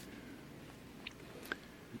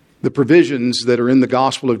the provisions that are in the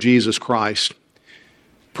gospel of Jesus Christ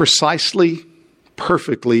precisely,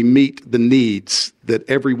 perfectly meet the needs that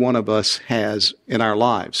every one of us has in our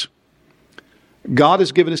lives. God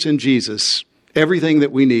has given us in Jesus everything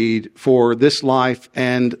that we need for this life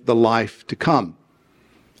and the life to come.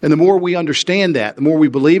 And the more we understand that, the more we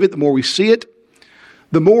believe it, the more we see it,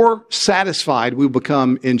 the more satisfied we will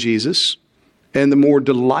become in Jesus, and the more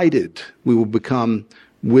delighted we will become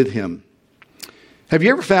with Him. Have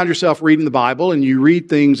you ever found yourself reading the Bible and you read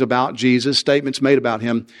things about Jesus, statements made about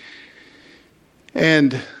Him,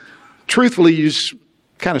 and truthfully you just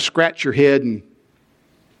kind of scratch your head and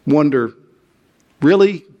wonder,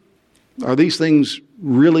 really? Are these things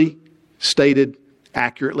really stated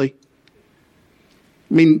accurately?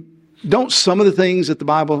 I mean, don't some of the things that the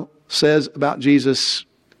Bible says about Jesus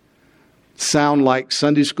sound like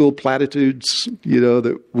Sunday school platitudes,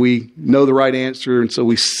 that we know the right answer and so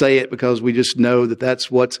we say it because we just know that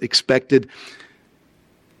that's what's expected?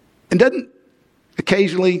 And doesn't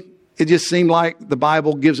occasionally it just seem like the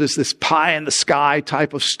Bible gives us this pie in the sky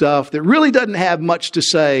type of stuff that really doesn't have much to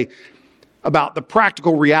say about the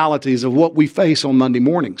practical realities of what we face on Monday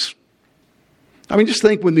mornings? I mean, just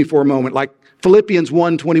think with me for a moment, like Philippians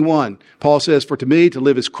 1:21. Paul says, "For to me to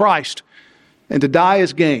live is Christ, and to die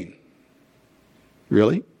is gain."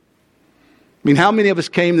 Really? I mean, how many of us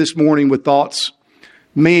came this morning with thoughts,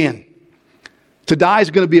 man, to die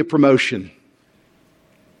is going to be a promotion.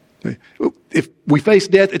 If we face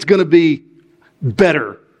death, it's going to be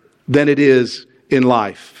better than it is in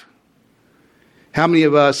life. How many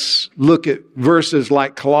of us look at verses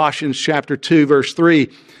like Colossians chapter 2, verse 3,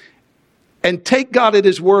 and take God at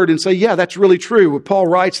His word and say, yeah, that's really true. Paul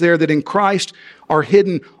writes there that in Christ are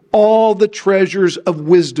hidden all the treasures of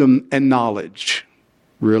wisdom and knowledge.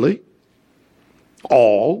 Really?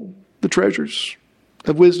 All the treasures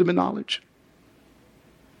of wisdom and knowledge?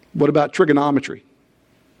 What about trigonometry?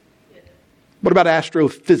 What about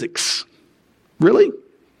astrophysics? Really?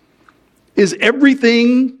 Is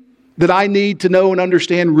everything that I need to know and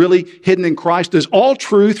understand really hidden in Christ? Does all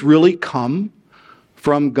truth really come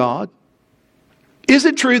from God? Is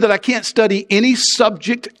it true that I can't study any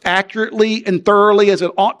subject accurately and thoroughly as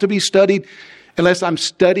it ought to be studied unless I'm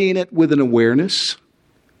studying it with an awareness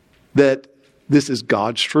that this is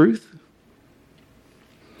God's truth?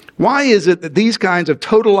 Why is it that these kinds of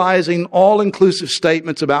totalizing, all-inclusive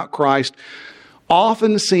statements about Christ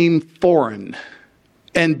often seem foreign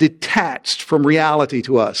and detached from reality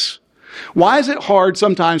to us? Why is it hard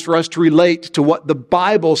sometimes for us to relate to what the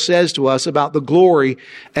Bible says to us about the glory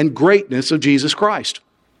and greatness of Jesus Christ?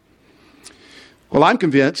 Well, I'm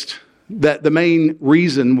convinced that the main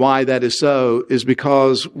reason why that is so is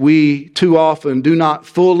because we too often do not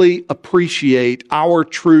fully appreciate our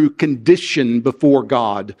true condition before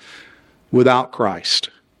God without Christ.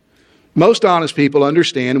 Most honest people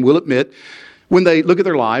understand and will admit, when they look at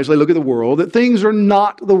their lives, they look at the world, that things are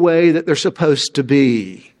not the way that they're supposed to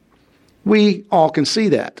be. We all can see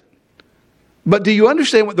that. But do you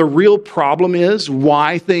understand what the real problem is?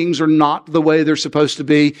 Why things are not the way they're supposed to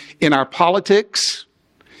be in our politics,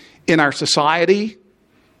 in our society,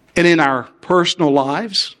 and in our personal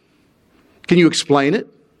lives? Can you explain it?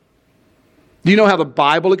 Do you know how the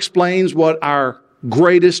Bible explains what our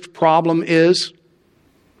greatest problem is?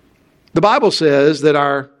 The Bible says that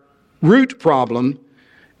our root problem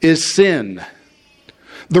is sin.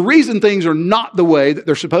 The reason things are not the way that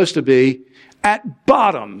they're supposed to be at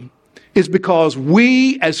bottom is because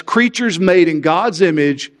we, as creatures made in God's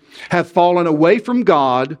image, have fallen away from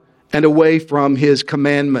God and away from His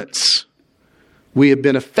commandments. We have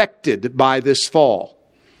been affected by this fall.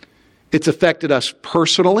 It's affected us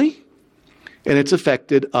personally, and it's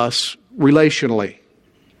affected us relationally.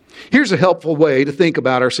 Here's a helpful way to think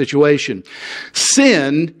about our situation.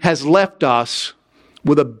 Sin has left us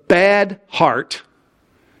with a bad heart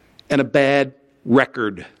and a bad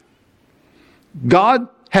record. God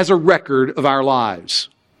has a record of our lives.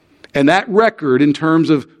 And that record, in terms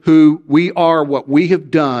of who we are, what we have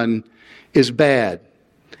done, is bad.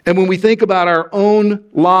 And when we think about our own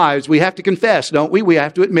lives, we have to confess, don't we? We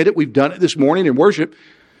have to admit it. We've done it this morning in worship.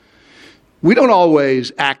 We don't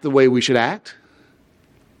always act the way we should act.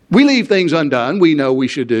 We leave things undone we know we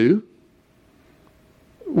should do.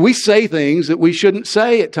 We say things that we shouldn't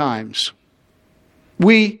say at times.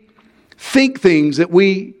 We think things that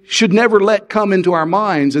we should never let come into our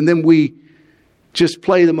minds, and then we just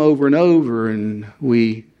play them over and over, and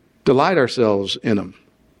we delight ourselves in them.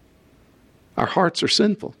 Our hearts are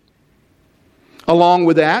sinful. Along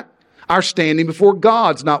with that, our standing before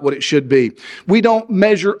God's not what it should be. We don't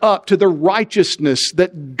measure up to the righteousness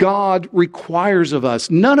that God requires of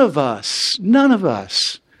us. None of us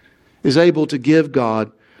is able to give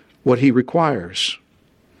God what He requires.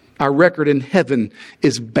 Our record in heaven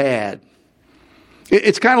is bad.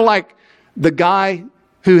 It's kind of like the guy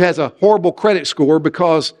who has a horrible credit score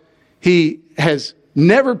because he has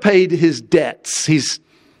never paid his debts. He's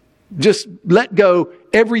just let go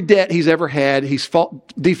every debt he's ever had. He's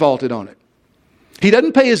defaulted on it. He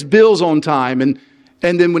doesn't pay his bills on time. And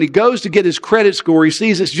then when he goes to get his credit score, he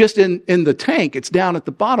sees it's just in the tank. It's down at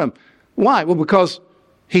the bottom. Why? Well, because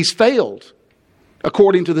he's failed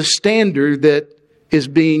according to the standard that is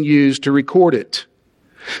being used to record it.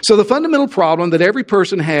 So the fundamental problem that every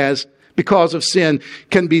person has because of sin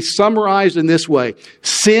can be summarized in this way.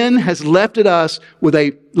 Sin has left us with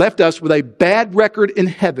a bad record in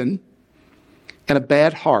heaven and a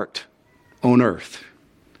bad heart on earth.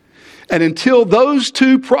 And until those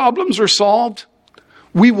two problems are solved,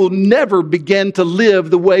 we will never begin to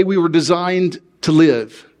live the way we were designed to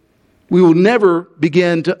live. We will never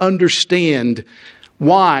begin to understand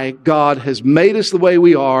why God has made us the way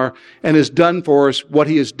we are and has done for us what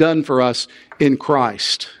He has done for us in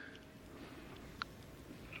Christ.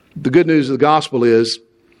 The good news of the gospel is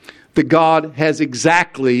that God has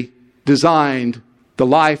exactly designed the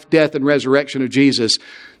life, death, and resurrection of Jesus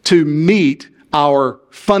to meet our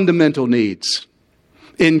fundamental needs.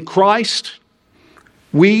 In Christ,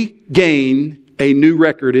 we gain a new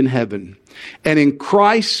record in heaven. And in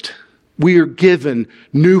Christ, we are given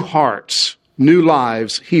new hearts, new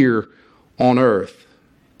lives here on earth.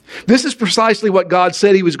 This is precisely what God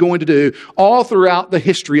said He was going to do all throughout the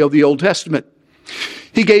history of the Old Testament.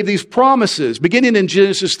 He gave these promises, beginning in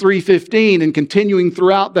Genesis 3:15 and continuing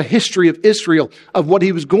throughout the history of Israel, of what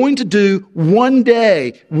He was going to do one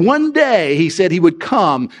day. One day, He said He would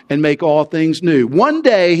come and make all things new. One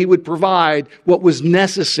day, He would provide what was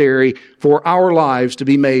necessary for our lives to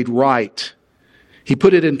be made right. He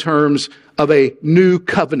put it in terms of a new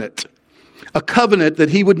covenant. A covenant that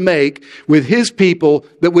He would make with His people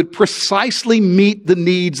that would precisely meet the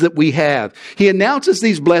needs that we have. He announces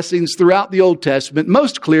these blessings throughout the Old Testament,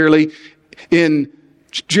 most clearly in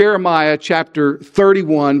Jeremiah chapter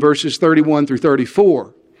 31, verses 31 through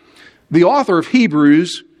 34. The author of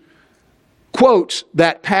Hebrews quotes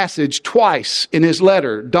that passage twice in his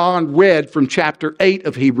letter. Don read from chapter 8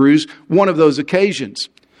 of Hebrews, one of those occasions.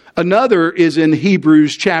 Another is in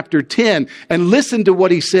Hebrews chapter 10. And listen to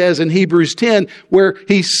what he says in Hebrews 10, where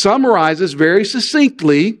he summarizes very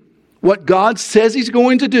succinctly what God says He's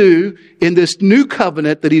going to do in this new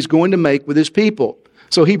covenant that He's going to make with His people.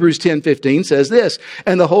 So Hebrews 10:15 says this,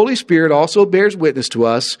 "And the Holy Spirit also bears witness to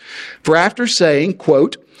us, for after saying,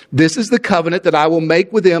 quote, 'This is the covenant that I will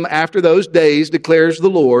make with them after those days, declares the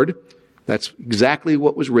Lord.'" That's exactly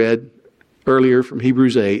what was read earlier from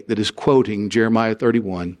Hebrews 8 that is quoting Jeremiah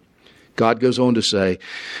 31. God goes on to say,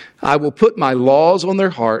 "I will put my laws on their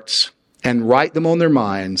hearts and write them on their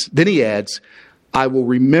minds." Then He adds, "I will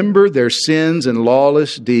remember their sins and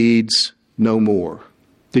lawless deeds no more."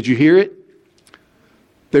 Did you hear it?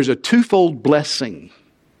 There's a twofold blessing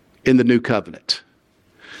in the new covenant.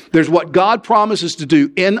 There's what God promises to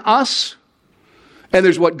do in us, and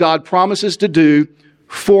there's what God promises to do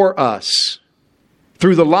for us.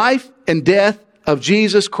 Through the life and death of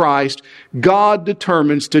Jesus Christ, God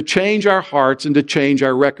determines to change our hearts and to change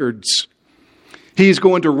our records. He's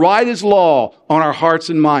going to write His law on our hearts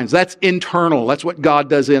and minds. That's internal. That's what God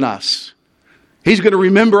does in us. He's going to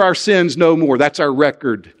remember our sins no more. That's our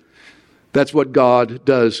record. That's what God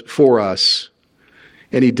does for us.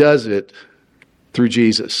 And He does it through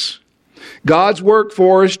Jesus. God's work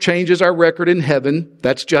for us changes our record in heaven.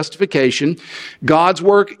 That's justification. God's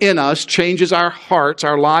work in us changes our hearts,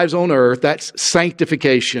 our lives on earth. That's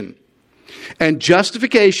sanctification. And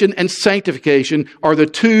justification and sanctification are the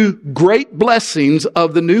two great blessings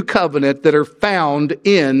of the new covenant that are found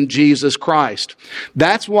in Jesus Christ.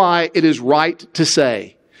 That's why it is right to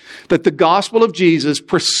say that the gospel of Jesus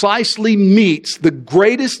precisely meets the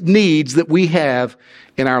greatest needs that we have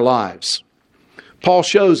in our lives. Paul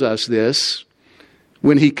shows us this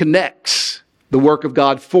when he connects the work of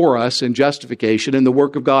God for us in justification and the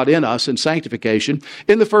work of God in us in sanctification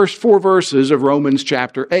in the first 4 verses of Romans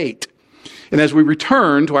chapter 8. And as we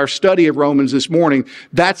return to our study of Romans this morning,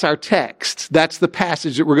 that's our text. That's the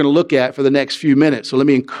passage that we're going to look at for the next few minutes. So let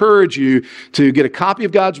me encourage you to get a copy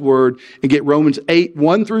of God's Word and get Romans 8,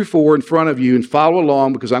 1 through 4 in front of you and follow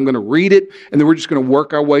along, because I'm going to read it and then we're just going to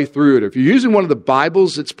work our way through it. If you're using one of the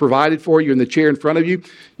Bibles that's provided for you in the chair in front of you,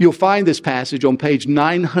 you'll find this passage on page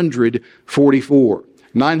 944.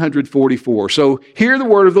 944. So hear the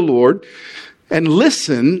word of the Lord and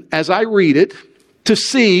listen as I read it to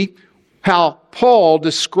see how Paul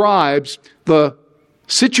describes the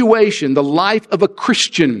situation, the life of a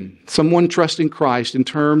Christian, someone trusting Christ in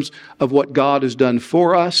terms of what God has done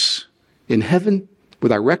for us in heaven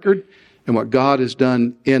with our record and what God has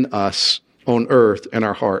done in us on earth in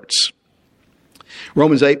our hearts.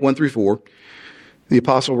 Romans 8, 1 through 4, the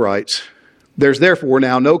apostle writes, "There's therefore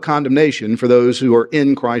now no condemnation for those who are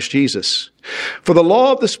in Christ Jesus. For the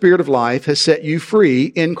law of the Spirit of life has set you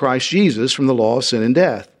free in Christ Jesus from the law of sin and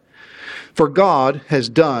death. For God has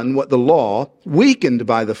done what the law, weakened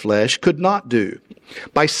by the flesh, could not do.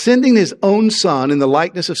 By sending his own Son in the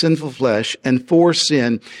likeness of sinful flesh and for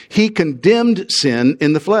sin, he condemned sin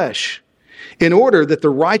in the flesh, in order that the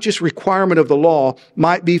righteous requirement of the law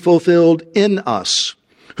might be fulfilled in us,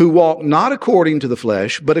 who walk not according to the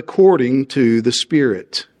flesh, but according to the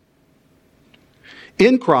Spirit."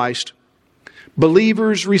 In Christ,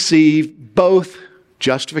 believers receive both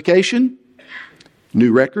justification,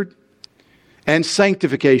 new record, and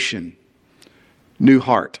sanctification, new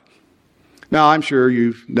heart. Now, I'm sure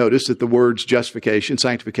you've noticed that the words justification,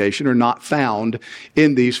 sanctification are not found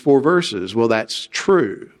in these 4 verses. Well, that's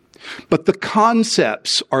true. But the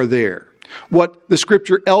concepts are there. What the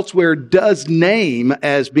Scripture elsewhere does name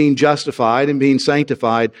as being justified and being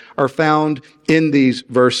sanctified are found in these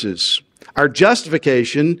verses. Our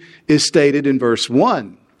justification is stated in verse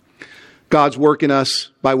 1. God's work in us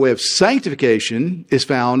by way of sanctification is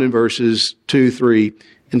found in verses 2, 3,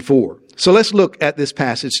 and 4. So let's look at this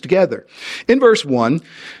passage together. In verse 1,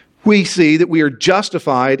 we see that we are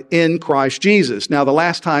justified in Christ Jesus. Now, the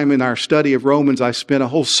last time in our study of Romans, I spent a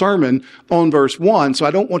whole sermon on verse 1, so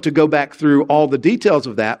I don't want to go back through all the details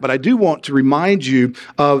of that, but I do want to remind you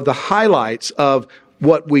of the highlights of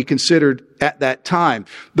what we considered at that time.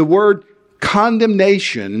 The word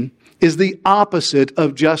condemnation is the opposite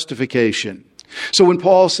of justification. So when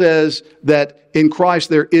Paul says that in Christ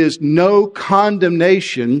there is no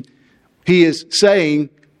condemnation, he is saying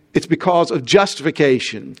it's because of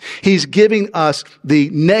justification. He's giving us the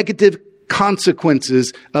negative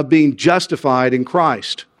consequences of being justified in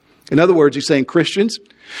Christ. In other words, he's saying, Christians,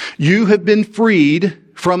 you have been freed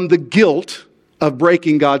from the guilt of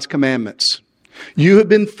breaking God's commandments. You have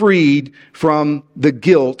been freed from the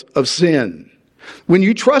guilt of sin. When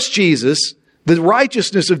you trust Jesus, the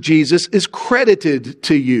righteousness of Jesus is credited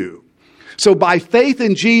to you. So by faith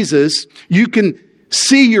in Jesus, you can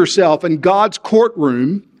see yourself in God's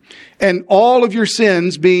courtroom and all of your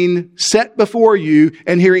sins being set before you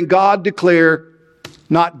and hearing God declare,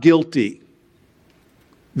 not guilty,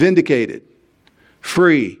 vindicated,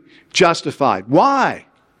 free, justified. Why?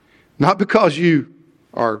 Not because you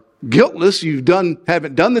are guiltless,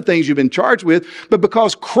 haven't done the things you've been charged with, but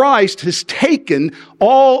because Christ has taken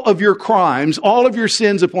all of your crimes, all of your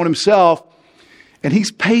sins upon himself, and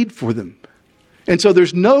he's paid for them. And so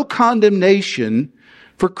there's no condemnation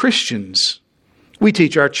for Christians. We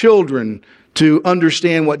teach our children to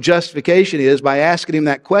understand what justification is by asking them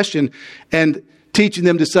that question and teaching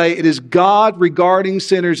them to say it is God regarding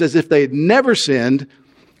sinners as if they had never sinned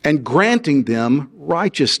and granting them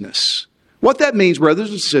righteousness. What that means, brothers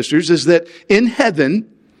and sisters, is that in heaven,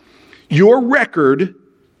 your record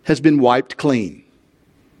has been wiped clean.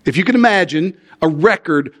 If you can imagine a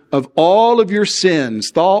record of all of your sins,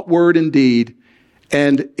 thought, word, and deed,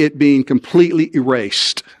 and it being completely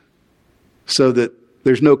erased so that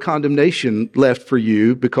there's no condemnation left for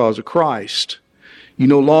you because of Christ. You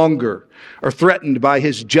no longer are threatened by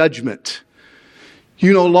his judgment.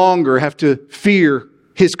 You no longer have to fear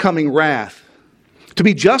his coming wrath. To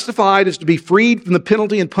be justified is to be freed from the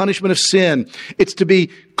penalty and punishment of sin. It's to be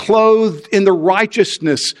clothed in the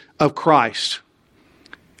righteousness of Christ.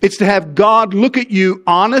 It's to have God look at you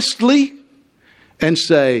honestly and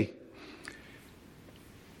say,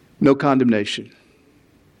 no condemnation,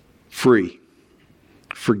 free,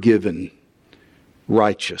 forgiven,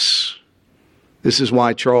 righteous. This is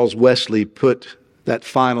why Charles Wesley put that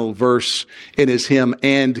final verse in his hymn,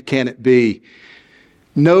 "And Can It Be?"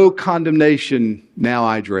 No condemnation now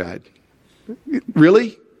I dread.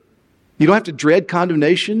 Really? You don't have to dread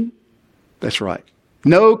condemnation? That's right.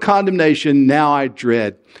 No condemnation now I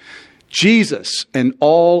dread. Jesus and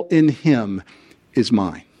all in him is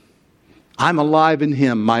mine. I'm alive in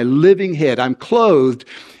him, my living head. I'm clothed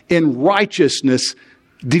in righteousness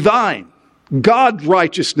divine. God's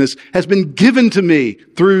righteousness has been given to me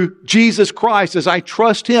through Jesus Christ as I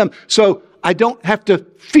trust him. So I don't have to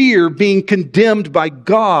fear being condemned by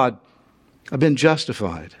God. I've been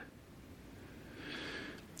justified.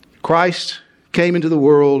 Christ came into the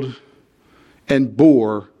world and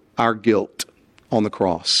bore our guilt on the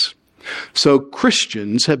cross. So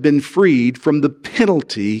Christians have been freed from the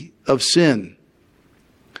penalty of sin.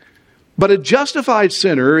 But a justified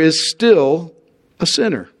sinner is still a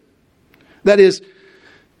sinner. That is,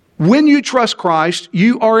 when you trust Christ,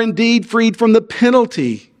 you are indeed freed from the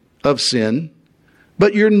penalty of sin,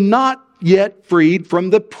 but you're not yet freed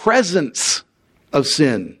from the presence of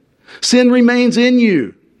sin. Sin remains in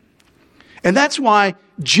you. And that's why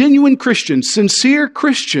genuine Christians, sincere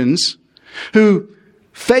Christians who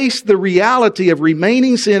face the reality of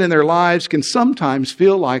remaining sin in their lives can sometimes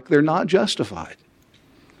feel like they're not justified.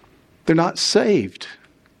 They're not saved.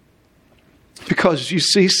 Because you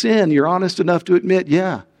see sin, you're honest enough to admit,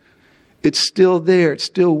 yeah, it's still there. It's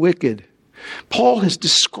still wicked. Paul has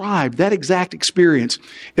described that exact experience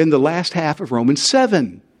in the last half of Romans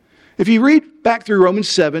 7. If you read back through Romans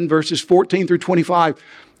 7, verses 14 through 25,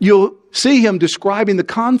 you'll see him describing the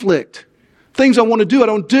conflict. Things I want to do, I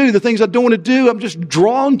don't do. The things I don't want to do, I'm just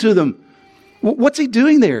drawn to them. What's he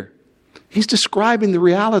doing there? He's describing the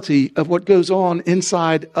reality of what goes on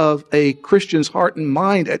inside of a Christian's heart and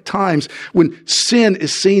mind at times when sin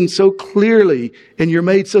is seen so clearly and you're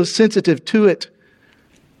made so sensitive to it.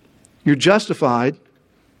 You're justified,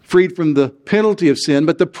 freed from the penalty of sin,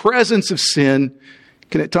 but the presence of sin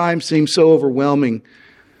can at times seem so overwhelming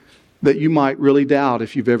that you might really doubt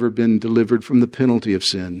if you've ever been delivered from the penalty of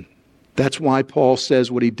sin. That's why Paul says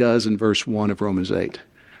what he does in verse 1 of Romans 8.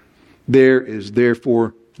 There is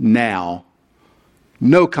therefore now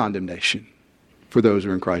no condemnation for those who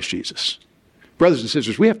are in Christ Jesus. Brothers and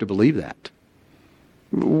sisters, we have to believe that.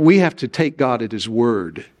 We have to take God at His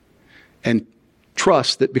word and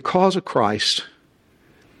trust that because of Christ,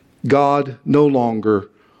 God no longer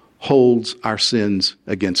holds our sins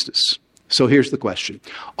against us. So here's the question.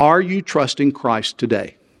 Are you trusting Christ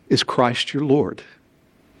today? Is Christ your Lord?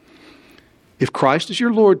 If Christ is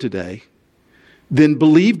your Lord today, then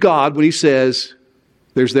believe God when He says,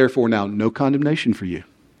 there's therefore now no condemnation for you.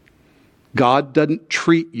 God doesn't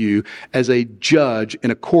treat you as a judge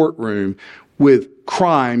in a courtroom with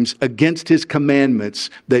crimes against His commandments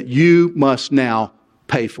that you must now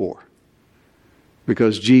pay for.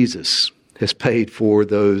 Because Jesus has paid for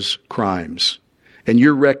those crimes. And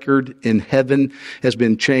your record in heaven has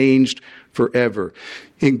been changed forever.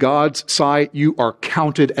 In God's sight, you are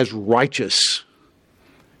counted as righteous.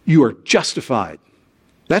 You are justified.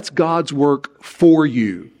 That's God's work for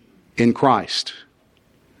you in Christ.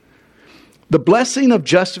 The blessing of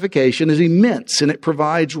justification is immense, and it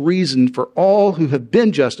provides reason for all who have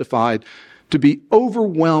been justified to be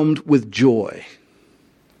overwhelmed with joy.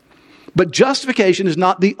 But justification is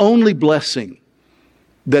not the only blessing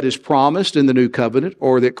that is promised in the new covenant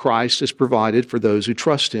or that Christ has provided for those who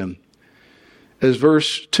trust Him. As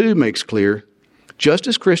verse 2 makes clear, just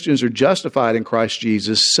as Christians are justified in Christ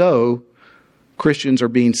Jesus, so Christians are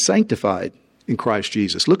being sanctified in Christ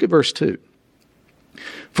Jesus. Look at verse 2.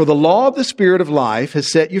 For the law of the Spirit of life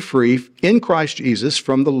has set you free in Christ Jesus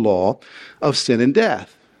from the law of sin and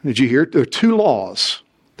death. Did you hear? There are two laws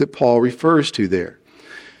that Paul refers to there.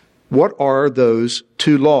 What are those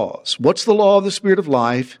two laws? What's the law of the Spirit of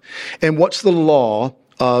life? And what's the law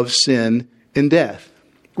of sin and death?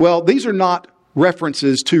 Well, these are not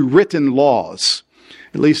references to written laws.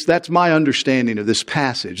 At least that's my understanding of this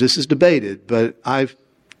passage. This is debated, but I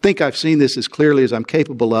think I've seen this as clearly as I'm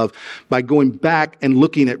capable of by going back and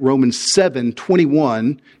looking at Romans 7,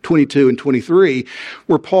 21, 22, and 23,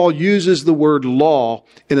 where Paul uses the word law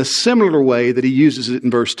in a similar way that he uses it in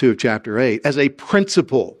verse 2 of chapter 8, as a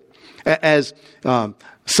principle, as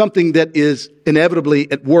something that is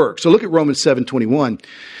inevitably at work. So look at Romans 7, 21.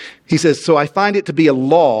 He says, so I find it to be a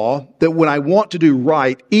law that when I want to do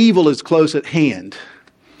right, evil is close at hand.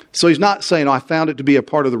 So he's not saying, I found it to be a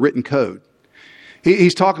part of the written code.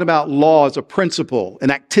 He's talking about law as a principle,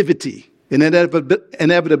 an activity, an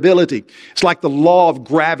inevitability. It's like the law of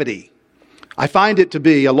gravity. I find it to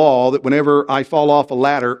be a law that whenever I fall off a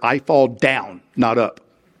ladder, I fall down, not up.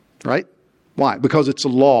 Right? Why? Because it's a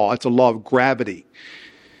law. It's a law of gravity.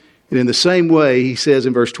 And in the same way, he says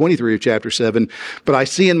in verse 23 of chapter 7, but I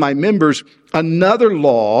see in my members another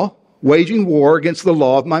law waging war against the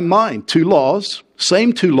law of my mind. Two laws,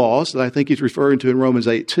 same two laws that I think he's referring to in Romans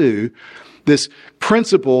 8:2. This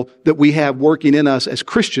principle that we have working in us as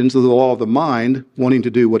Christians, the law of the mind, wanting to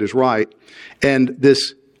do what is right, and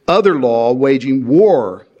this other law waging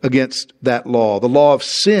war against that law, the law of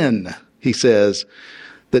sin, he says,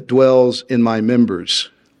 that dwells in my members.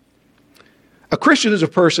 A Christian is a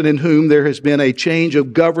person in whom there has been a change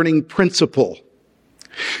of governing principle.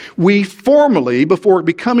 We formerly, before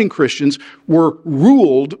becoming Christians, were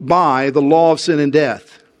ruled by the law of sin and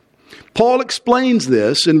death. Paul explains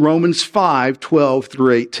this in Romans 5, 12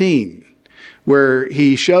 through 18. where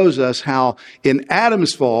he shows us how in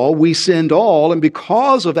Adam's fall we sinned all, and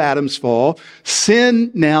because of Adam's fall,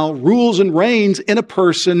 sin now rules and reigns in a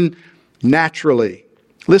person naturally.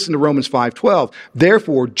 Listen to Romans 5:12.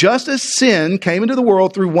 Therefore, just as sin came into the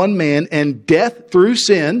world through one man, and death through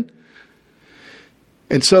sin,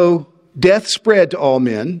 and so death spread to all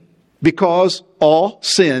men because all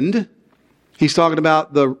sinned. He's talking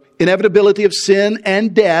about the inevitability of sin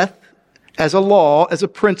and death as a law, as a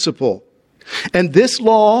principle. And this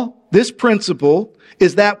law, this principle,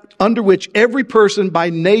 is that under which every person by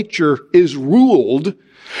nature is ruled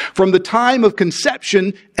from the time of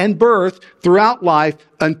conception and birth throughout life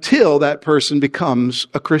until that person becomes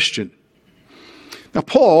a Christian. Now,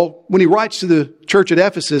 Paul, when he writes to the church at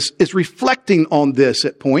Ephesus, is reflecting on this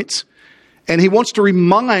at points. And he wants to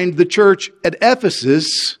remind the church at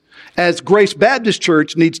Ephesus, as Grace Baptist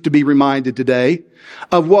Church needs to be reminded today,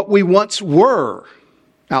 of what we once were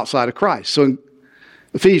outside of Christ. So in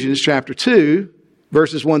Ephesians chapter 2,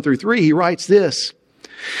 verses 1 through 3, he writes this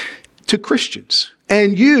to Christians.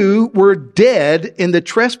 And you were dead in the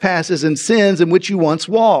trespasses and sins in which you once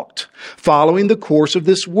walked, following the course of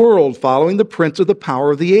this world, following the prince of the power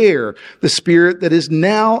of the air, the spirit that is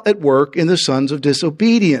now at work in the sons of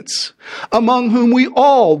disobedience, among whom we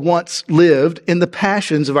all once lived in the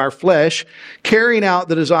passions of our flesh, carrying out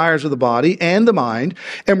the desires of the body and the mind,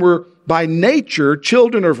 and were by nature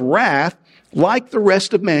children of wrath like the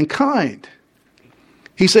rest of mankind.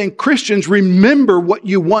 He's saying, Christians, remember what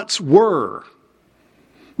you once were.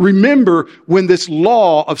 Remember when this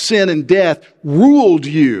law of sin and death ruled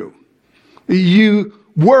you. You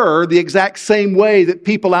were the exact same way that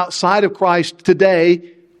people outside of Christ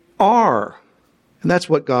today are. And that's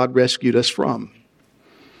what God rescued us from.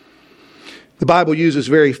 The Bible uses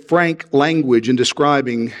very frank language in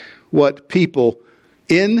describing what people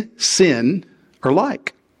in sin are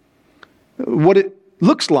like. What it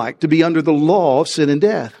looks like to be under the law of sin and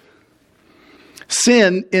death.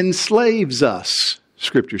 Sin enslaves us,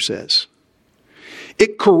 Scripture says.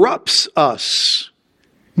 It corrupts us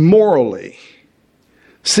morally.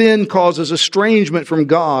 Sin causes estrangement from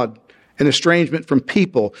God and estrangement from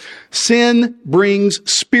people. Sin brings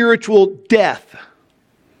spiritual death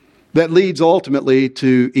that leads ultimately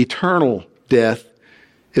to eternal death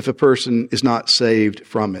if a person is not saved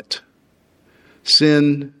from it.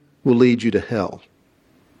 Sin will lead you to hell,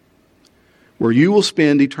 where you will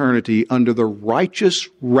spend eternity under the righteous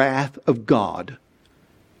wrath of God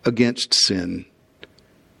against sin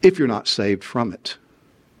if you're not saved from it.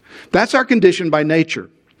 That's our condition by nature.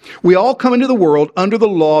 We all come into the world under the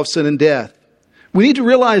law of sin and death. We need to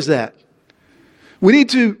realize that. We need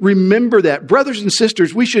to remember that. Brothers and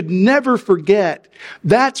sisters, we should never forget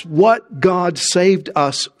that's what God saved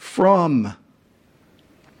us from.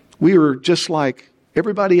 We are just like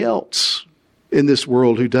everybody else in this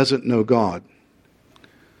world who doesn't know God.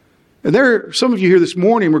 And there are some of you here this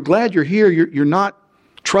morning, we're glad you're here. You're not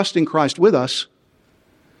trusting Christ with us.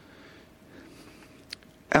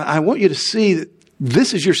 And I want you to see that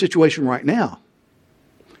this is your situation right now.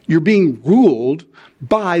 You're being ruled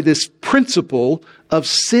by this principle of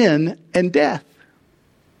sin and death.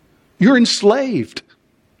 You're enslaved.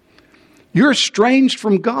 You're estranged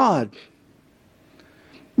from God.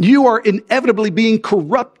 You are inevitably being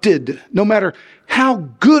corrupted, no matter how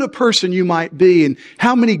good a person you might be and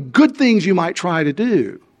how many good things you might try to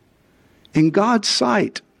do. In God's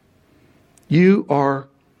sight, you are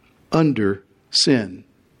under sin.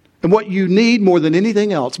 And what you need more than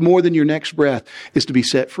anything else, more than your next breath, is to be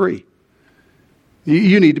set free.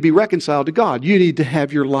 You need to be reconciled to God. You need to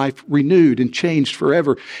have your life renewed and changed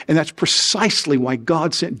forever. And that's precisely why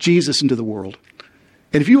God sent Jesus into the world.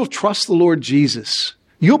 And if you will trust the Lord Jesus,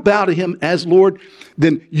 you'll bow to Him as Lord,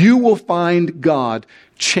 then you will find God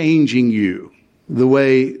changing you the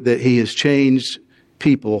way that He has changed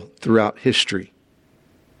people throughout history.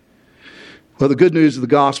 Well, the good news of the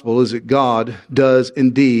gospel is that God does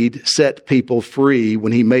indeed set people free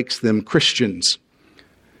when He makes them Christians.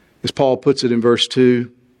 As Paul puts it in verse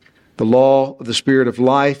 2, the law of the Spirit of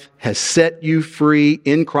life has set you free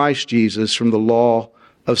in Christ Jesus from the law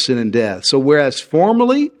of sin and death. So whereas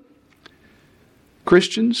formerly,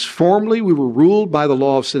 Christians, formerly we were ruled by the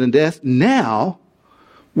law of sin and death, now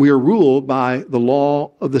we are ruled by the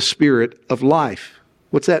law of the Spirit of life.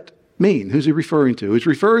 What's that mean? Who's he referring to? He's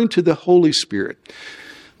referring to the Holy Spirit,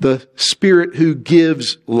 the Spirit who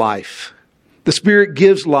gives life. The Spirit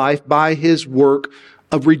gives life by His work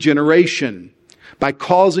of regeneration, by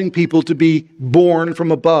causing people to be born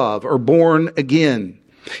from above or born again.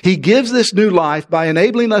 He gives this new life by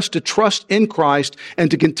enabling us to trust in Christ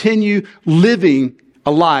and to continue living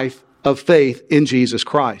a life of faith in Jesus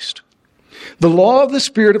Christ. The law of the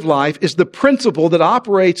Spirit of life is the principle that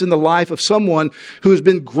operates in the life of someone who has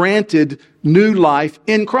been granted new life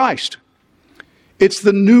in Christ. It's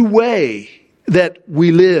the new way that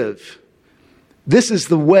we live. This is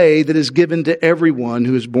the way that is given to everyone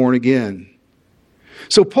who is born again.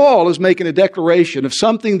 So Paul is making a declaration of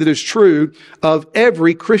something that is true of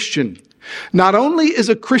every Christian. Not only is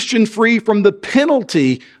a Christian free from the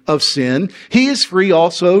penalty of sin, he is free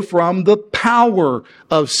also from the power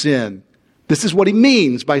of sin. This is what he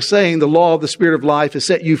means by saying the law of the Spirit of life has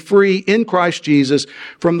set you free in Christ Jesus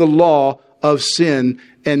from the law of sin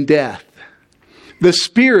and death. The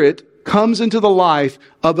Spirit comes into the life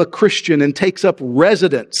of a Christian and takes up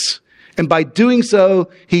residence. And by doing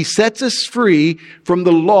so, he sets us free from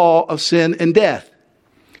the law of sin and death.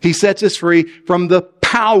 He sets us free from the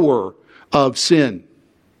power of sin.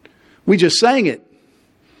 We just sang it.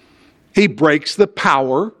 He breaks the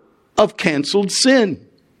power of canceled sin.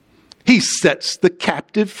 He sets the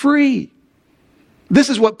captive free. This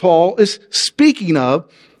is what Paul is speaking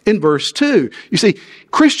of in verse 2. You see,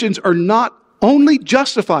 Christians are not only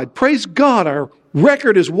justified. Praise God, our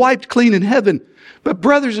record is wiped clean in heaven. But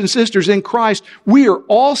brothers and sisters in Christ, we are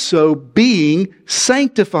also being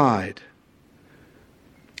sanctified.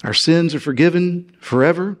 Our sins are forgiven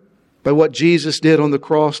forever by what Jesus did on the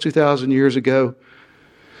cross 2,000 years ago.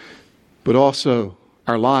 But also,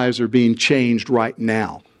 our lives are being changed right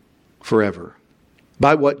now, forever,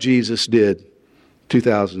 by what Jesus did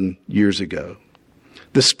 2,000 years ago.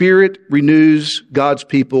 The Spirit renews God's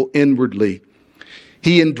people inwardly.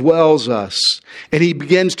 He indwells us, and He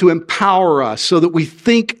begins to empower us so that we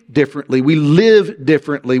think differently, we live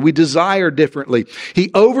differently, we desire differently. He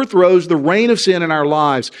overthrows the reign of sin in our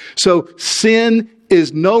lives. So sin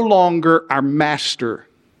is no longer our master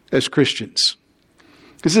as Christians.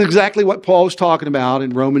 This is exactly what Paul is talking about in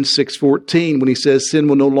Romans 6:14 when he says sin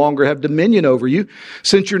will no longer have dominion over you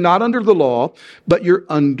since you're not under the law, but you're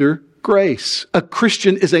under grace. A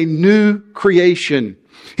Christian is a new creation.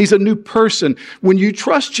 He's a new person. When you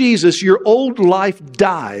trust Jesus, your old life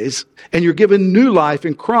dies and you're given new life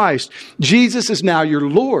in Christ. Jesus is now your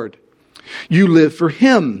Lord. You live for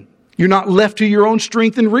Him. You're not left to your own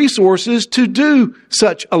strength and resources to do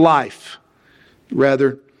such a life.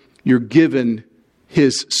 Rather, you're given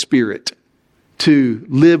His Spirit to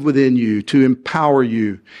live within you, to empower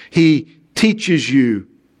you. He teaches you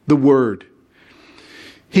the Word.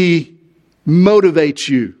 He motivates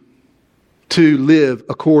you to live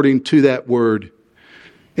according to that Word.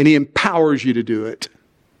 And He empowers you to do it.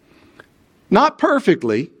 Not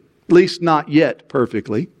perfectly, at least not yet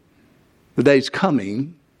perfectly. The day's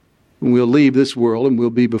coming when we'll leave this world and we'll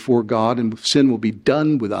be before God and sin will be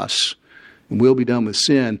done with us. And we'll be done with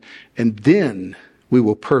sin. And then we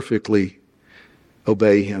will perfectly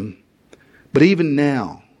obey Him. But even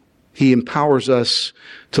now, He empowers us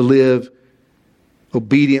to live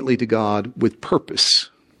obediently to God with purpose,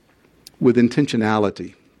 with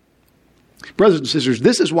intentionality. Brothers and sisters,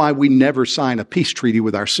 this is why we never sign a peace treaty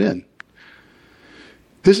with our sin.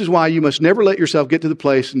 This is why you must never let yourself get to the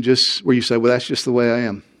place and just where you say, well, that's just the way I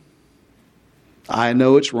am. I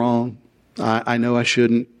know it's wrong. I know I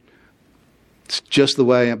shouldn't. It's just the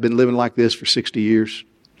way I've been living like this for 60 years.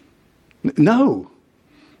 No.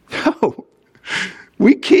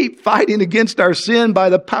 We keep fighting against our sin by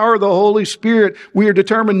the power of the Holy Spirit. We are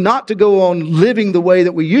determined not to go on living the way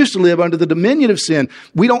that we used to live under the dominion of sin.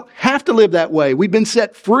 We don't have to live that way. We've been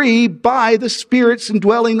set free by the Spirit's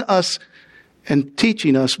indwelling us and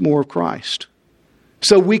teaching us more of Christ.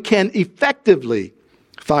 So we can effectively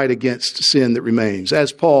fight against sin that remains.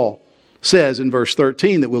 As Paul says in verse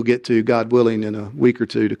 13 that we'll get to, God willing, in a week or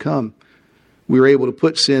two to come, we are able to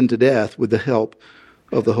put sin to death with the help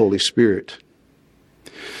of the Holy Spirit.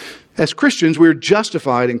 As Christians, we're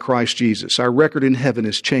justified in Christ Jesus. Our record in heaven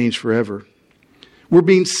is changed forever. We're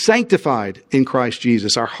being sanctified in Christ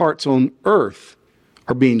Jesus. Our hearts on earth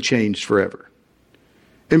are being changed forever.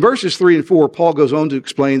 In verses 3 and 4, Paul goes on to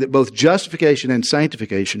explain that both justification and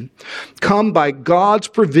sanctification come by God's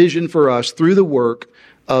provision for us through the work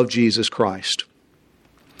of Jesus Christ.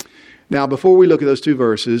 Now, before we look at those two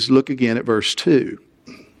verses, look again at verse 2.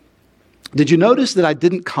 Did you notice that I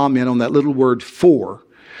didn't comment on that little word for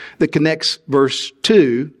that connects verse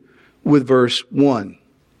 2 with verse 1?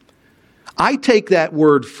 I take that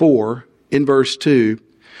word for in verse 2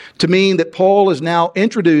 to mean that Paul is now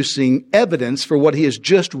introducing evidence for what he has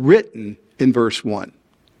just written in verse 1,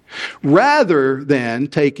 rather than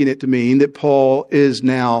taking it to mean that Paul is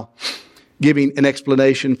now giving an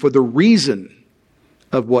explanation for the reason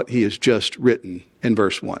of what he has just written in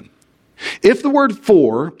verse 1. If the word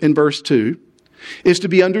for in verse 2 is to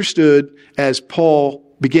be understood as Paul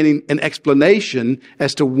beginning an explanation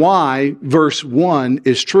as to why verse 1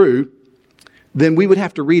 is true, then we would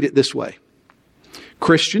have to read it this way.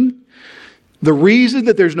 Christian, the reason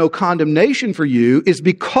that there's no condemnation for you is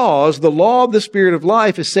because the law of the Spirit of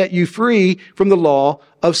life has set you free from the law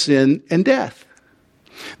of sin and death.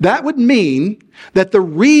 That would mean that the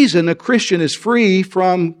reason a Christian is free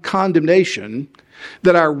from condemnation,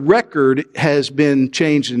 that our record has been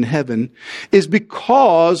changed in heaven, is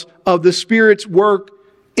because of the Spirit's work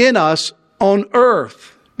in us on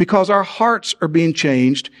earth, because our hearts are being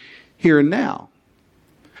changed here and now.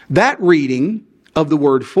 That reading of the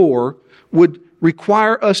word for would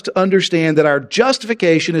require us to understand that our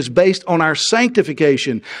justification is based on our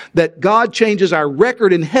sanctification, that God changes our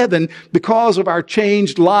record in heaven because of our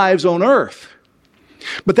changed lives on earth.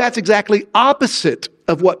 But that's exactly opposite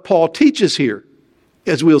of what Paul teaches here,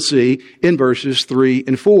 as we'll see in verses 3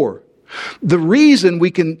 and 4. The reason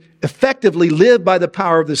we can effectively live by the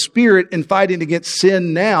power of the Spirit in fighting against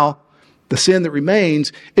sin now, the sin that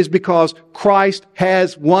remains, is because Christ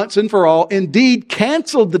has once and for all indeed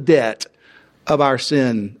canceled the debt of our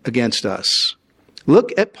sin against us.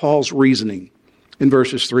 Look at Paul's reasoning in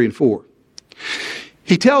verses 3 and 4.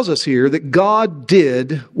 He tells us here that God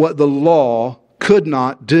did what the law could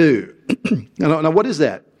not do. Now, what is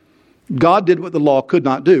that? God did what the law could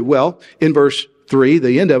not do. Well, in verse 3,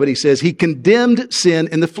 the end of it, he says, He condemned sin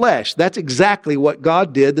in the flesh. That's exactly what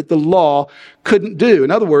God did that the law couldn't do.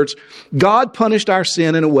 In other words, God punished our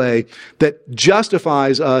sin in a way that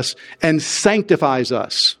justifies us and sanctifies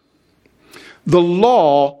us. The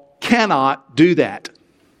law cannot do that.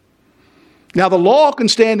 Now, the law can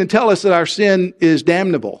stand and tell us that our sin is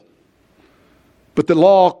damnable, but the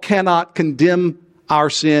law cannot condemn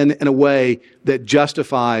our sin in a way that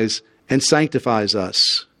justifies and sanctifies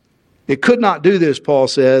us. It could not do this, Paul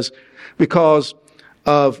says, because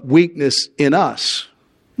of weakness in us,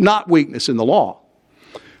 not weakness in the law.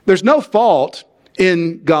 There's no fault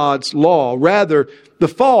in God's law. Rather, the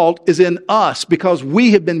fault is in us because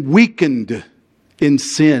we have been weakened in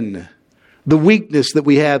sin. The weakness that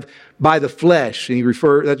we have by the flesh. And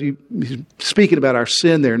he's speaking about our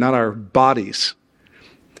sin there, not our bodies.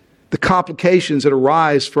 The complications that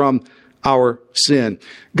arise from our sin.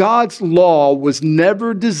 God's law was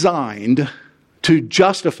never designed to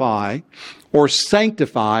justify or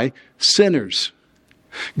sanctify sinners.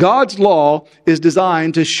 God's law is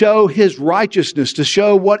designed to show His righteousness, to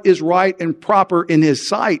show what is right and proper in His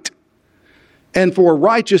sight. And for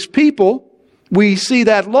righteous people, we see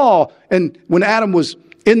that law. And when Adam was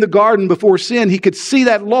in the garden before sin, he could see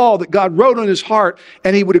that law that God wrote on his heart,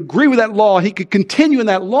 and he would agree with that law. He could continue in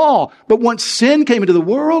that law. But once sin came into the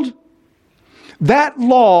world, that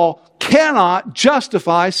law cannot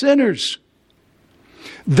justify sinners.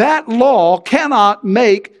 That law cannot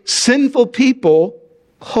make sinful people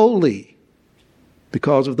holy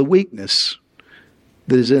because of the weakness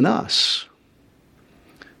that is in us.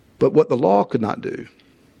 But what the law could not do,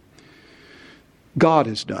 God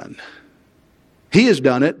has done. He has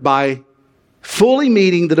done it by fully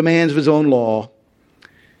meeting the demands of His own law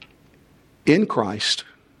in Christ,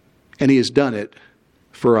 and He has done it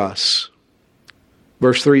for us.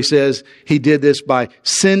 Verse 3 says, He did this by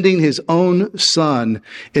sending His own Son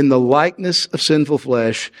in the likeness of sinful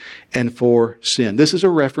flesh and for sin. This is a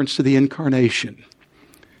reference to the incarnation.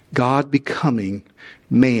 God becoming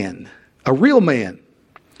man, a real man,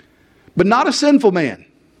 but not a sinful man.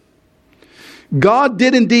 God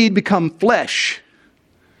did indeed become flesh,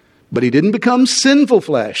 but He didn't become sinful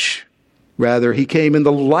flesh. Rather, He came in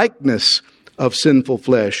the likeness of sinful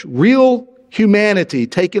flesh. Real humanity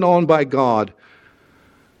taken on by God,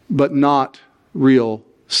 but not real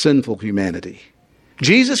sinful humanity.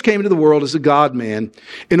 Jesus came into the world as a God-man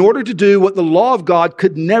in order to do what the law of God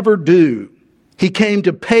could never do. He came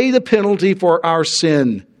to pay the penalty for our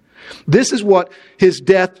sin. This is what His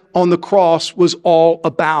death on the cross was all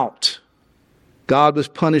about. God was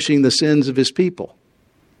punishing the sins of His people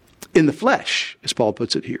in the flesh, as Paul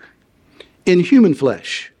puts it here, in human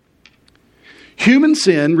flesh. Human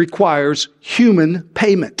sin requires human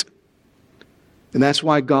payment. And that's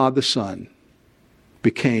why God the Son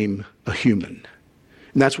became a human.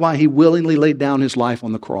 And that's why He willingly laid down His life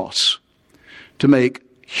on the cross to make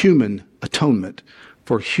human atonement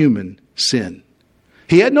for human sin.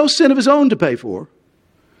 He had no sin of His own to pay for,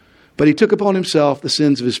 but He took upon Himself the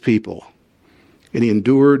sins of His people. And He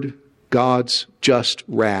endured God's just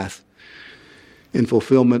wrath in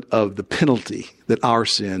fulfillment of the penalty that our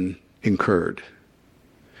sin incurred.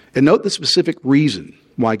 And note the specific reason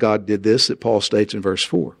why God did this that Paul states in verse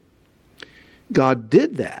 4. God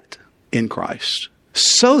did that in Christ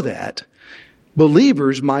so that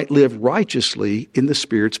believers might live righteously in the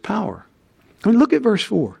Spirit's power. I mean, look at verse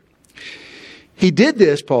 4. He did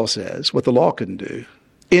this, Paul says, what the law couldn't do,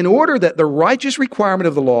 in order that the righteous requirement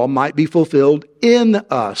of the law might be fulfilled in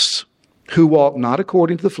us, who walk not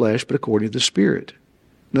according to the flesh, but according to the Spirit.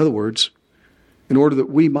 In other words, in order that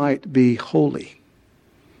we might be holy,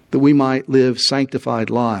 that we might live sanctified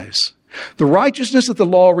lives. The righteousness that the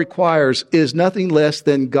law requires is nothing less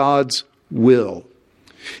than God's will.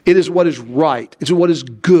 It is what is right. It is what is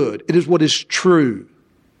good. It is what is true.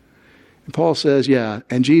 And Paul says,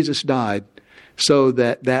 and Jesus died so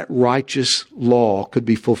that that righteous law could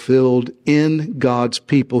be fulfilled in God's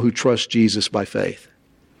people who trust Jesus by faith.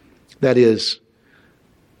 That is,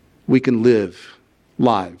 we can live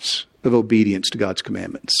lives of obedience to God's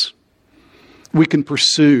commandments. We can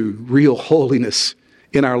pursue real holiness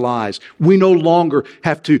in our lives. We no longer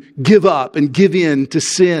have to give up and give in to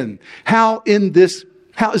sin. How is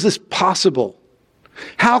this possible?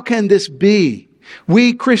 How can this be?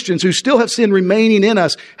 We Christians who still have sin remaining in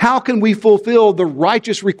us, how can we fulfill the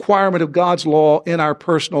righteous requirement of God's law in our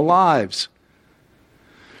personal lives?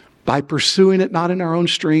 By pursuing it not in our own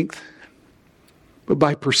strength, but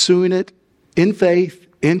by pursuing it in faith,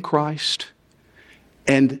 in Christ,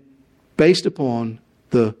 and based upon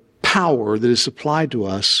the power that is supplied to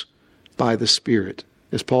us by the Spirit.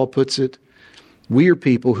 As Paul puts it, we are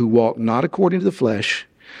people who walk not according to the flesh,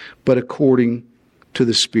 but according to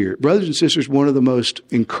the Spirit. Brothers and sisters, one of the most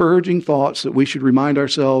encouraging thoughts that we should remind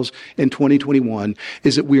ourselves in 2021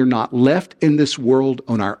 is that we are not left in this world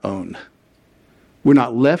on our own. We're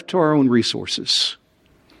not left to our own resources.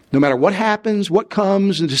 No matter what happens, what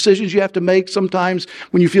comes, and decisions you have to make sometimes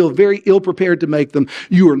when you feel very ill-prepared to make them,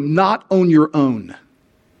 you are not on your own.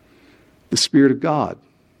 The Spirit of God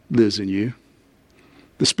lives in you.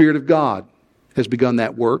 The Spirit of God has begun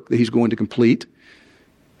that work that He's going to complete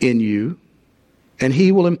in you. And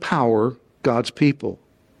He will empower God's people.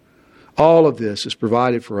 All of this is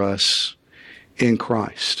provided for us in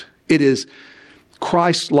Christ. It is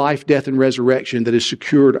Christ's life, death, and resurrection that has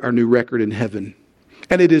secured our new record in heaven.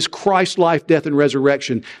 And it is Christ's life, death, and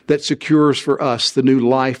resurrection that secures for us the new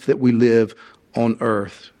life that we live on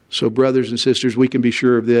earth. So, brothers and sisters, we can be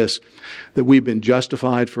sure of this, that we've been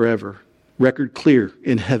justified forever, record clear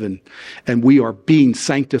in heaven, and we are being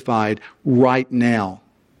sanctified right now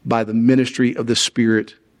by the ministry of the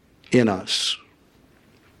Spirit in us.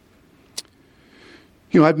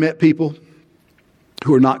 You know, I've met people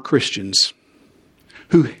who are not Christians,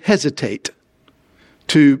 who hesitate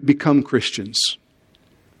to become Christians.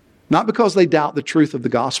 Not because they doubt the truth of the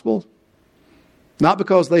gospel, not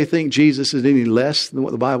because they think Jesus is any less than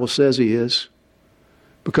what the Bible says He is,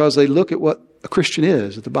 because they look at what a Christian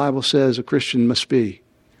is, that the Bible says a Christian must be.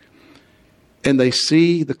 And they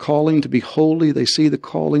see the calling to be holy. They see the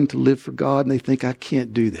calling to live for God. And they think, I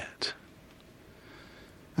can't do that.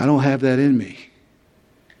 I don't have that in me.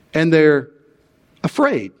 And they're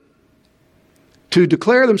afraid to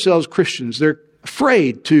declare themselves Christians. They're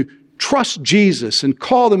afraid to trust Jesus and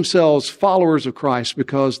call themselves followers of Christ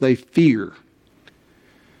because they fear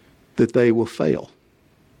that they will fail.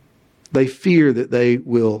 They fear that they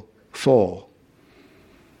will fall.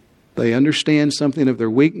 They understand something of their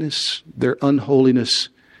weakness, their unholiness,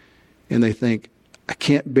 and they think, I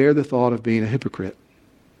can't bear the thought of being a hypocrite.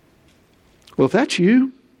 Well, if that's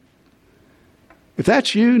you,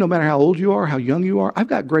 no matter how old you are, how young you are, I've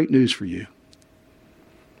got great news for you.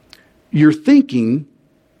 Your thinking,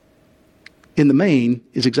 in the main,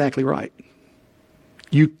 is exactly right.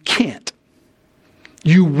 You can't.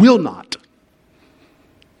 You will not.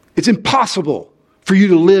 It's impossible for you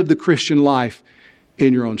to live the Christian life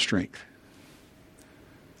in your own strength.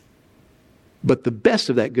 But the best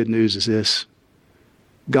of that good news is this: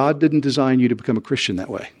 God didn't design you to become a Christian that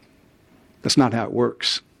way. That's not how it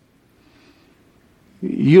works.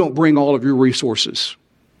 You don't bring all of your resources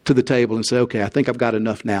to the table and say, okay, I think I've got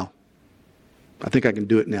enough now. I think I can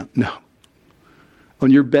do it now. No. On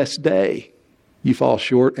your best day, you fall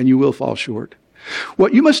short, and you will fall short.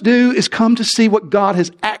 What you must do is come to see what God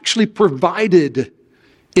has actually provided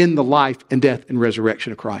in the life and death and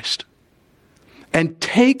resurrection of Christ. And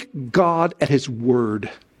take God at His word.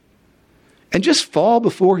 And just fall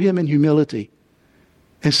before Him in humility.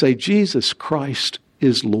 And say, Jesus Christ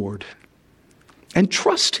is Lord. And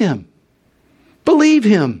trust Him. Believe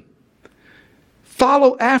Him.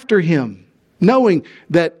 Follow after Him. Knowing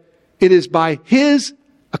that it is by His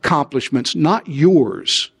accomplishments, not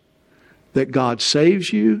yours, that God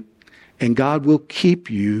saves you and God will keep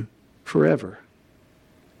you forever.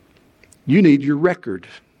 You need your record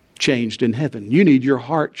changed in heaven. You need your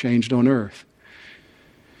heart changed on earth.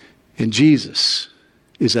 And Jesus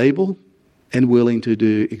is able and willing to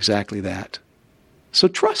do exactly that. So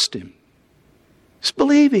trust Him. Just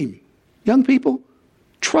believe Him. Young people,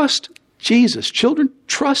 trust Jesus. Children,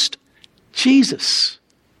 trust Jesus.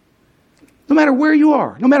 No matter where you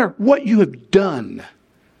are, no matter what you have done,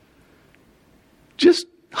 just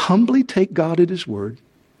humbly take God at His word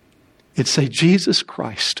and say, Jesus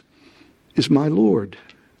Christ is my Lord.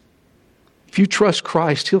 If you trust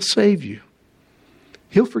Christ, He'll save you.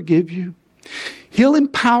 He'll forgive you. He'll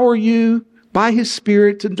empower you by His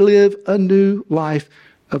Spirit to live a new life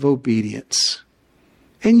of obedience.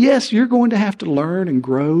 And yes, you're going to have to learn and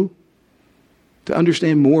grow to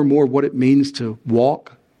understand more and more what it means to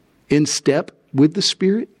walk in step with the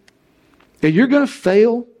Spirit. And you're going to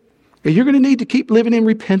fail. And you're going to need to keep living in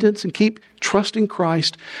repentance and keep trusting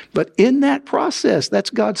Christ. But in that process, that's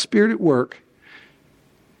God's Spirit at work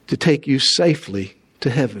to take you safely to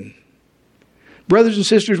heaven. Brothers and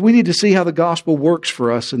sisters, we need to see how the gospel works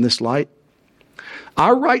for us in this light.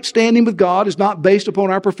 Our right standing with God is not based upon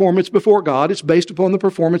our performance before God. It's based upon the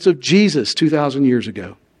performance of Jesus 2,000 years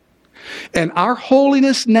ago. And our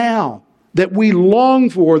holiness now that we long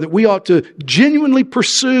for, that we ought to genuinely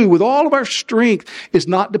pursue with all of our strength, is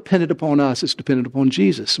not dependent upon us. It's dependent upon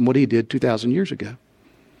Jesus and what He did 2,000 years ago.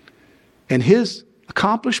 And His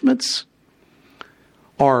accomplishments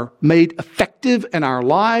are made effective in our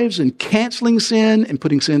lives in canceling sin and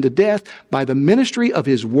putting sin to death by the ministry of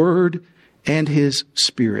His Word and His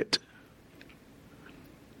Spirit.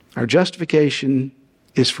 Our justification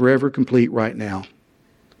is forever complete right now.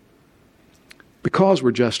 Because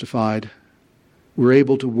we're justified, we're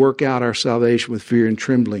able to work out our salvation with fear and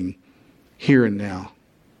trembling here and now.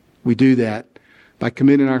 We do that by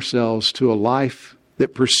committing ourselves to a life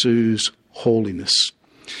that pursues holiness.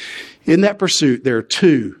 In that pursuit, there are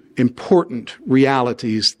two important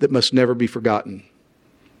realities that must never be forgotten.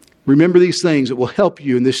 Remember these things that will help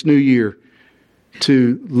you in this new year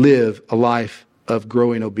to live a life of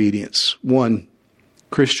growing obedience. One,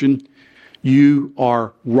 Christian, you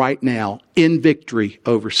are right now in victory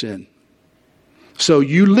over sin. So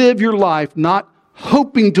you live your life not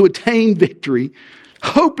hoping to attain victory,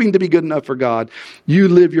 hoping to be good enough for God. You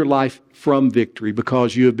live your life from victory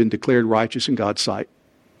because you have been declared righteous in God's sight.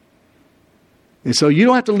 And so you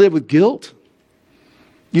don't have to live with guilt.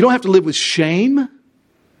 You don't have to live with shame.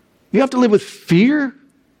 You have to live with fear.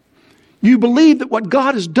 You believe that what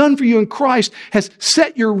God has done for you in Christ has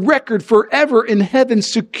set your record forever in heaven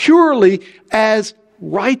securely as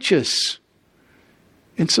righteous.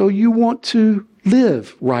 And so you want to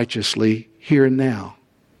live righteously here and now.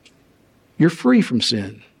 You're free from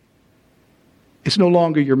sin. It's no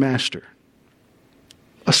longer your master.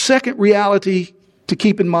 A second reality to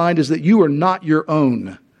keep in mind is that you are not your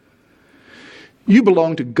own. You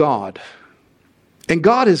belong to God. And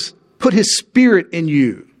God has put His Spirit in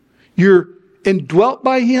you. You're indwelt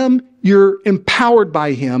by Him, you're empowered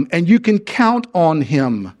by Him, and you can count on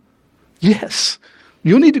Him. Yes,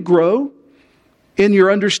 you'll need to grow in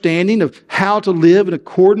your understanding of how to live in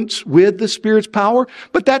accordance with the Spirit's power,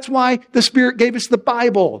 but that's why the Spirit gave us the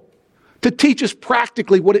Bible, to teach us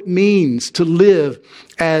practically what it means to live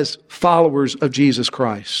as followers of Jesus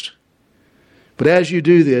Christ. But as you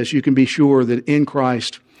do this, you can be sure that in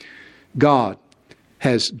Christ, God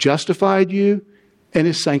has justified you and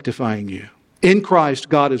is sanctifying you. In Christ,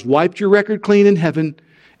 God has wiped your record clean in heaven,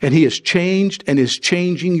 and He has changed and is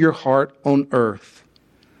changing your heart on earth.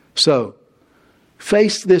 So,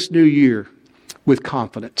 face this new year with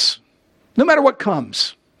confidence, no matter what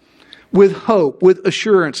comes, with hope, with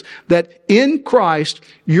assurance that in Christ,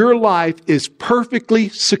 your life is perfectly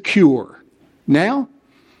secure now,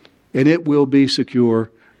 and it will be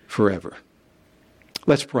secure forever.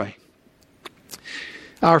 Let's pray.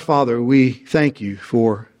 Our Father, we thank You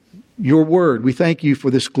for Your word. We thank You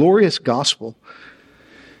for this glorious gospel.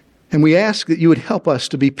 And we ask that You would help us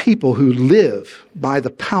to be people who live by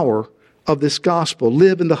the power of this gospel,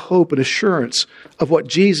 live in the hope and assurance of what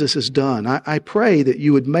Jesus has done. I pray that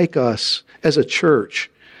You would make us as a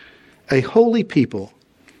church a holy people,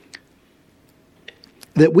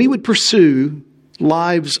 that we would pursue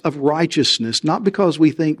lives of righteousness, not because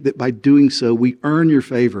we think that by doing so we earn Your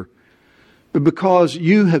favor, but because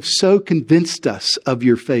You have so convinced us of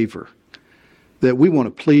Your favor that we want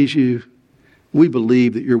to please You. We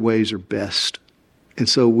believe that Your ways are best. And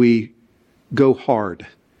so we go hard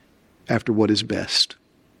after what is best.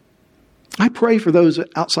 I pray for those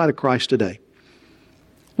outside of Christ today.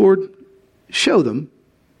 Lord, show them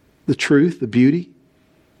the truth, the beauty,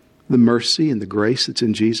 the mercy, and the grace that's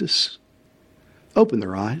in Jesus. Open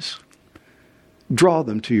their eyes. Draw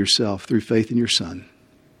them to Yourself through faith in Your Son.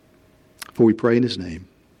 For we pray in His name.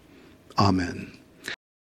 Amen.